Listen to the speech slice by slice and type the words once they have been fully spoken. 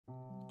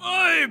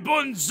Hey,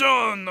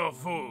 buongiorno,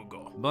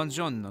 Fugo.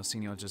 Buongiorno,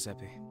 Signor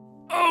Giuseppe.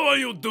 How are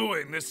you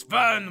doing this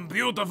fine,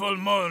 beautiful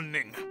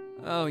morning?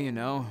 Oh, you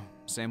know,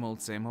 same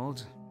old,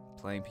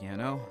 playing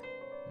piano,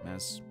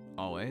 as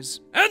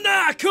always. And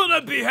I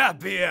couldn't be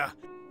happier.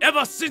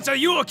 Ever since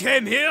you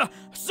came here,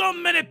 so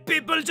many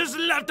people just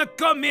love to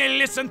come here and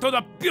listen to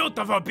the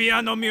beautiful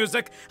piano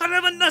music and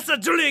have a nice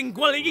drink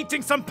while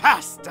eating some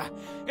pasta.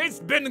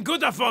 It's been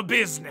good for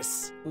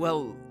business.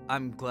 Well,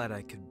 I'm glad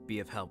I could be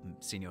of help,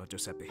 Signor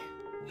Giuseppe.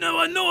 Now,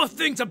 I know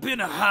things have been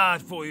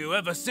hard for you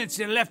ever since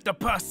you left the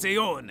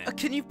Passione.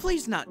 Can you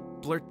please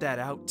not blurt that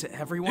out to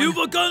everyone? You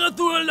were gonna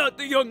do a lot,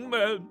 young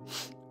man.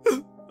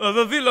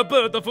 I feel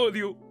better for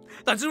you.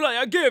 That's why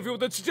I gave you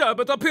the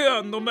job at the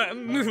piano,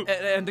 man.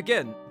 And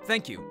again,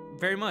 thank you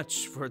very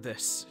much for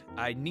this.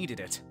 I needed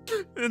it.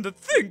 And to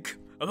think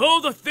of all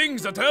the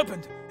things that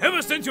happened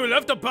ever since you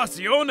left the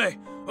Passione.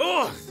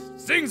 Oh,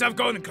 things have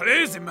gone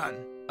crazy,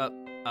 man.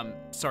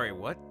 Sorry,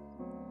 what?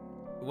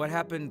 What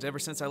happened ever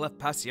since I left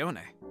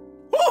Passione?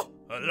 Oh,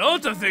 a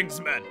lot of things,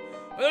 man.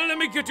 Well, let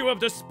me get you up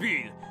to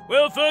speed.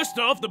 Well, first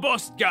off, the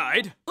boss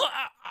died.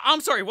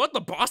 I'm sorry, what? The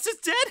boss is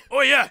dead?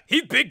 Oh yeah,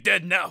 he's big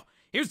dead now.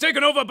 He was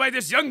taken over by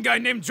this young guy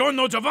named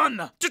Giorno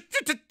Giovanna.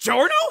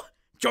 Giorno?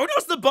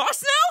 Giorno's the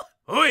boss now?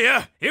 Oh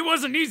yeah, it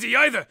wasn't easy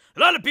either. A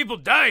lot of people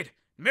died,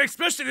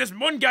 especially this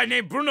one guy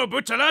named Bruno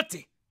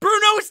Bucciolati.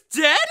 Bruno's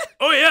dead?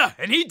 Oh yeah,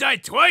 and he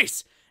died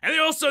twice. And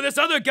also this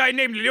other guy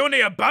named Leone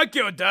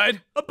Abbacchio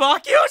died.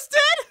 Abbacchio's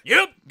dead?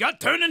 Yep,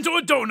 got turned into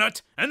a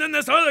donut. And then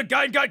this other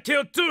guy got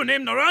killed too,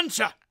 named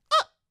Narancia.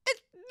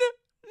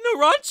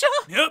 Narancia?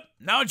 Yep,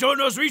 now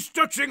Giorno's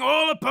restructuring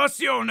all of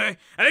Passione.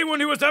 Anyone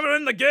who was ever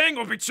in the gang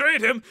or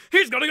betrayed him,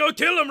 he's gonna go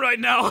kill him right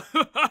now.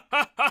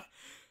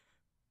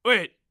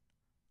 Wait,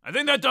 I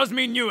think that does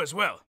mean you as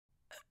well.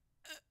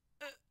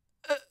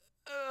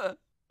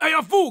 Hey,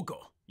 Fugo,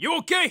 you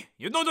okay?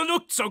 You don't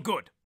look so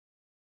good.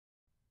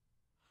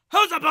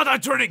 How's about a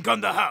drink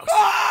on the house?